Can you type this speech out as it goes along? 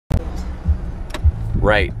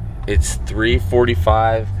Right, it's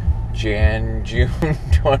 3:45, June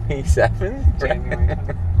 27th, January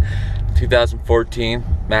 2014.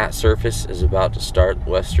 Matt Surface is about to start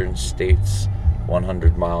Western States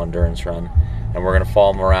 100-mile endurance run, and we're gonna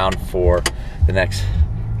follow him around for the next,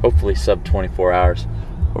 hopefully sub 24 hours.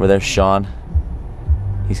 Over there's Sean.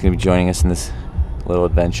 He's gonna be joining us in this little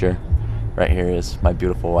adventure. Right here is my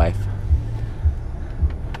beautiful wife.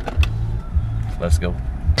 Let's go.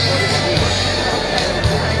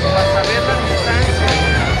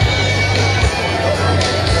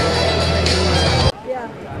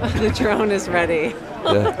 The drone is ready.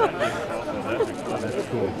 Yeah. That's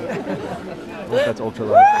cool. That's ultra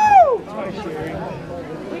light.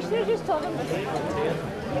 We should have just told them.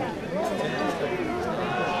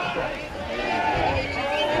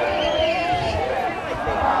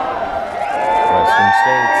 Western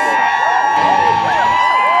States.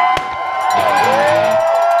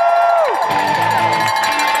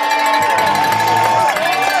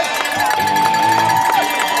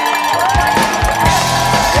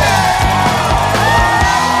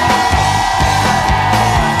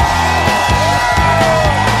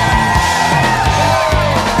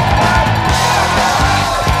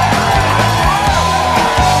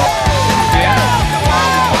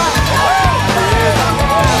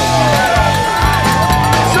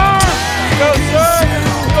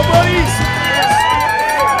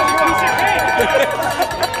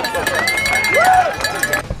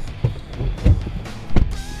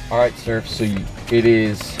 Alright, Surf, so it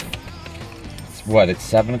is, it's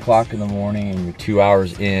 7 o'clock in the morning and you're 2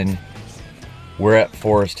 hours in. We're at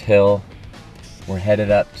Forest Hill. We're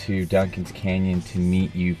headed up to Duncan's Canyon to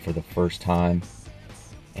meet you for the first time.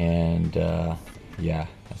 And yeah,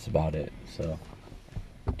 that's about it. So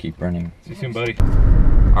keep running. See you soon, buddy.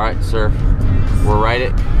 Alright, Surf, we're right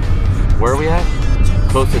at, where are we at?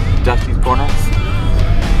 Close to Dusty's Corner?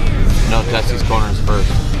 No, Dusty's Corner is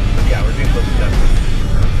first. Yeah, we're getting close to Dusty.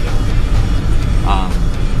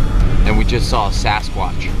 And we just saw a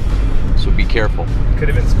Sasquatch, so be careful. Could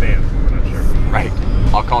have been spam, we're not sure. Right,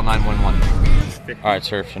 I'll call 911. All right,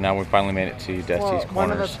 Surf, so now we finally made it to Dusty's Corners.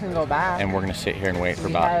 One of us can go back. And we're gonna sit here and wait for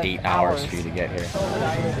about 8 hours for you to get here.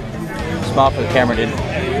 Smile for the camera, dude.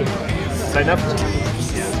 Sign up?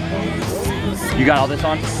 You got all this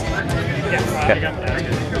on? Yeah, okay.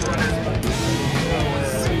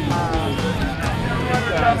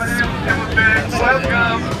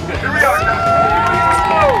 Welcome. Here we are now.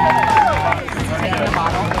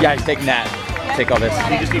 Yeah, he's taking that. Take all this.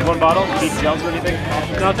 You just need one bottle? Need gels or anything?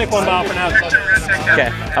 No, I'll take one bottle for now. Okay.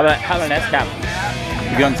 How about an S-cap?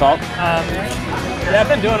 You good on salt? Yeah, I've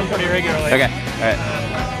been doing them pretty regularly. Okay. All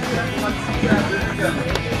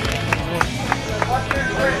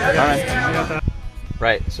right.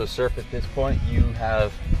 Right. So, Surf, at this point, you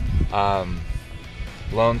have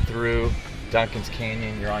blown through Duncan's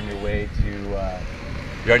Canyon. You're on your way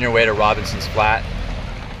to Robinson's Flat.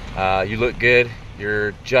 You look good.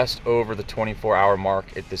 You're just over the 24-hour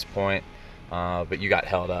mark at this point, but you got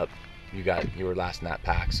held up. You were last in that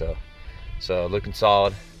pack, so looking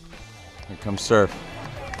solid. Here comes Surf.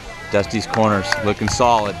 Dusty's Corners, looking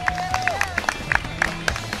solid.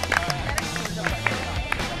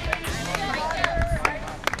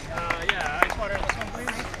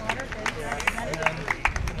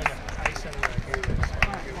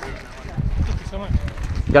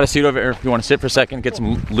 Got a seat over here if you want to sit for a second, get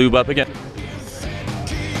some lube up again.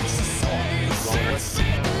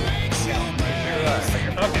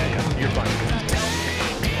 You're fine.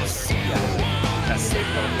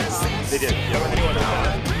 They did.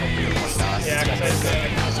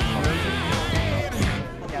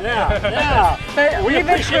 Yeah. We've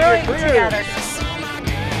been crewing together.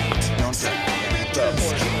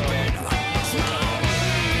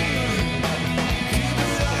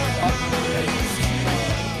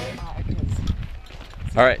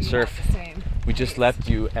 All right, Surf. We just left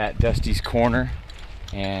you at Dusty's Corner,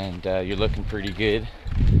 and you're looking pretty good.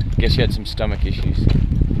 Guess you had some stomach issues,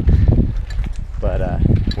 but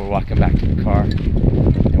we're walking back to the car,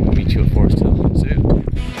 and we'll meet you at Forest Hill Zoo.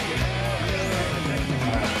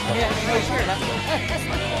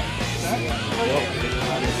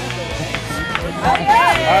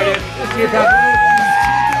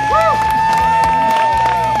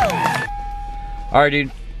 All right,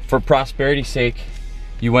 dude. For prosperity's sake,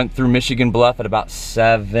 you went through Michigan Bluff at about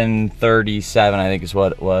 7:37, I think is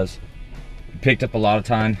what it was. You picked up a lot of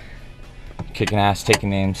time, kicking ass, taking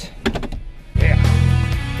names. Yeah.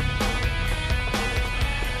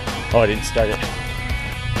 Oh, I didn't start it.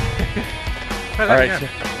 All right, sir.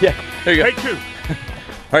 Yeah, there you go. Take two.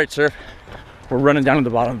 All right, sir. We're running down to the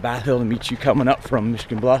bottom of Bath Hill to meet you coming up from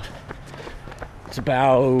Michigan Bluff. It's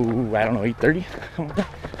about, I don't know, 8:30?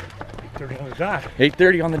 30 on the dot.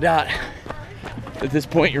 8:30 on the dot. At this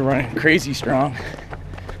point, you're running crazy strong.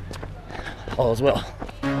 All is well.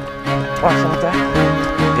 Want some of that?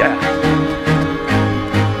 Yeah.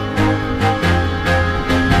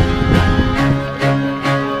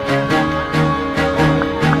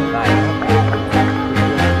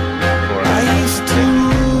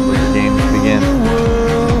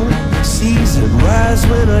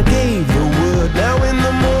 When I gave the word, now in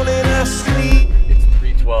the morning I sleep. It's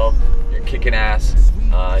 3:12. You're kicking ass.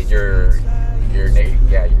 You're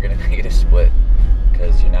gonna get a split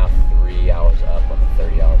because you're now 3 hours up on the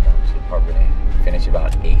 30-hour mark. So you're probably gonna finish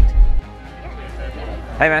about 8.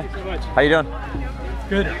 Hey man, how you doing?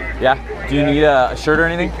 Good. Yeah. Do you need a shirt or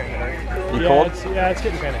anything? You cold? It's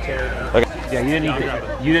getting kind of chilly. Okay. Yeah,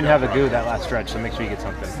 you didn't have a goo that last stretch, so make sure you get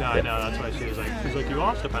something. No, I know. That's why she was like, you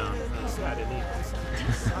lost a pound. I didn't eat.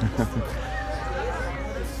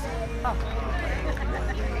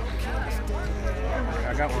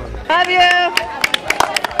 I got one. Love you.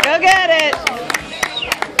 Go get it.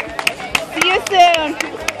 See you soon.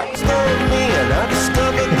 And I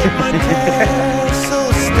discovered that my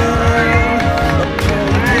castle stand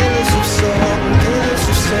upon pillars of salt and pillars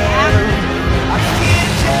of sand. I hear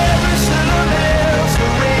Jerusalem bells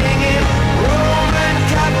are ringing, Roman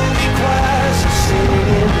cavalry choirs are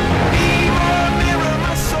singing. Mirror,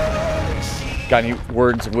 my soul. Got any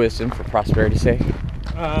words of wisdom for prosperity's sake?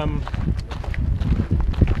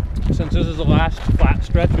 Since this is the last flat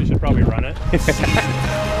stretch, we should probably run it.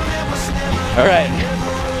 All right.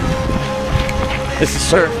 This is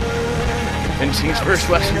Surf, NC's first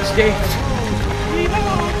Western States.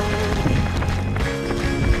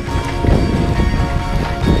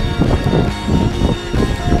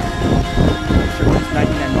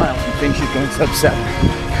 99 miles. You think she's going sub-7?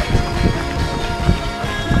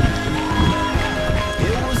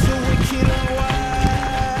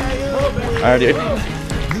 All right, dude.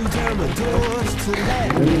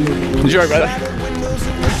 Enjoy, brother.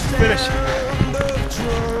 Finish.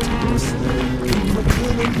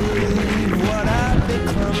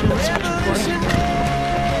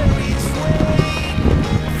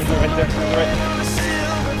 Right there. Right.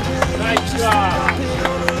 Nice job.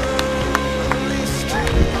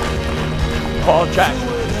 All track.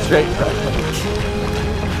 Straight.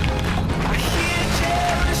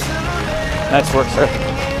 Nice work, sir.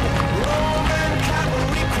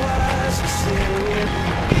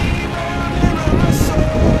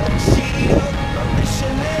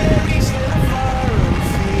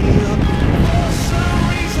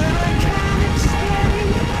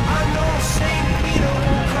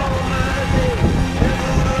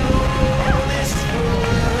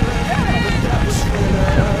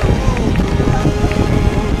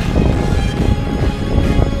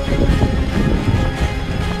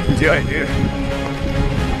 Enjoy, dude.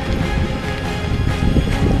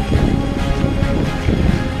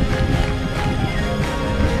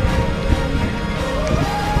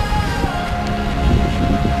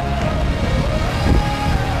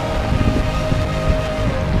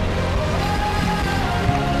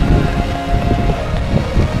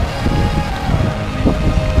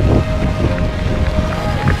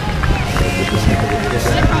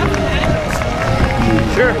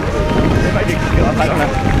 Sure. If I did kill up, I don't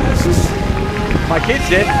know. My kids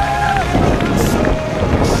did.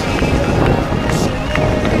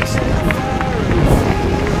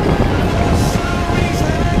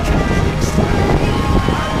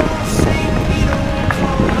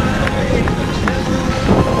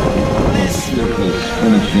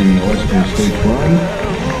 Finishing Western States 1.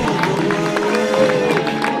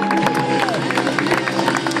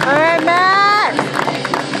 All right, Matt.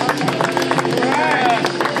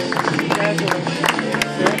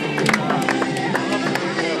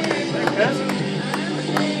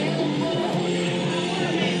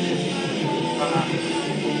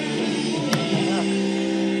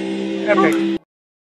 Epic.